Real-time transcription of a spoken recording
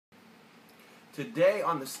Today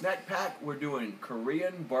on the SnaQ-PaQ, we're doing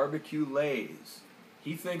Korean barbecue Lays.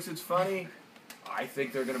 He thinks it's funny. I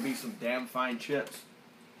think they're going to be some damn fine chips.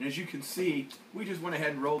 And as you can see, we just went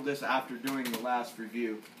ahead and rolled this after doing the last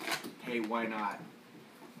review. Hey, why not?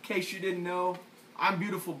 In case you didn't know, I'm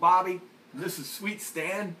Beautiful Bobby. And this is Sweet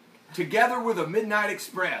Stan, together with a Midnight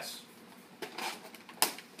Express.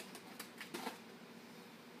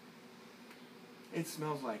 It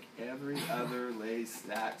smells like every other Lay's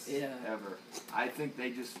Stax ever. I think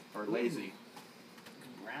they just are lazy.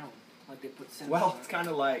 It's brown. Like they put cinnamon. Well, it's kind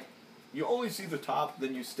of like you only see the top,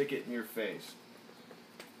 then you stick it in your face.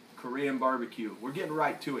 Korean barbecue. We're getting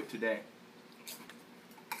right to it today.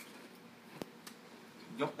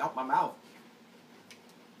 Jumped out my mouth.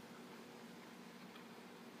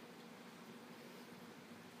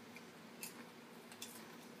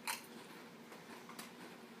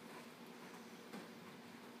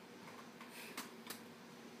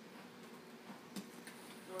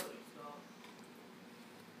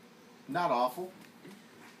 Not awful.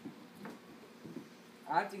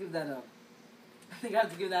 I have to give that a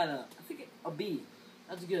B.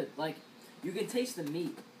 That's good. Like, you can taste the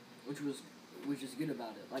meat, which is good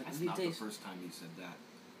about it. Like, That's you not taste. the first time you said that.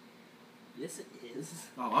 Yes, it is.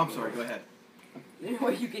 Oh, I'm sorry. Go ahead.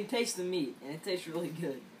 Anyway, you can taste the meat, and it tastes really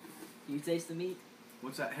good. Can you taste the meat?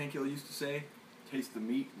 What's that Hank Hill used to say? Taste the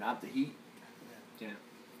meat, not the heat. Yeah.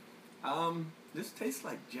 This tastes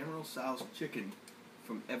like General Tso's chicken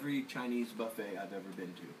from every Chinese buffet I've ever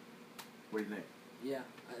been to. What do you think? Yeah,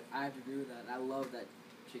 I have to agree with that. I love that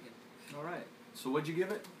chicken. All right. So what'd you give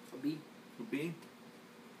it? A B. A B?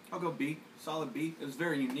 I'll go B. Solid B. It was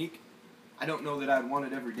very unique. I don't know that I'd want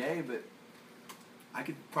it every day, but I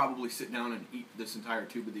could probably sit down and eat this entire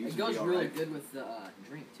tube of these. It goes really good with the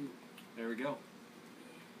drink, too. There we go.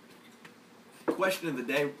 Question of the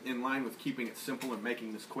day, in line with keeping it simple and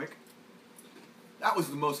making this quick. That was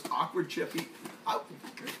the most awkward chip eat. Oh,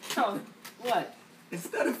 what?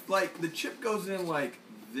 Instead of, like, the chip goes in like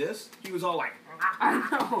this, he was all like... I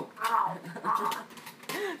know.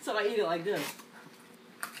 So I eat it like this.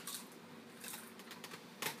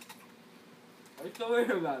 I'm so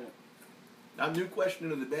weird about it. Now, new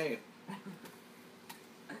question of the day.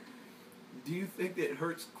 Do you think that it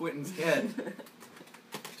hurts Quentin's head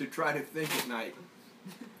to try to think at night?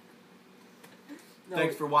 No,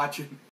 Thanks for watching.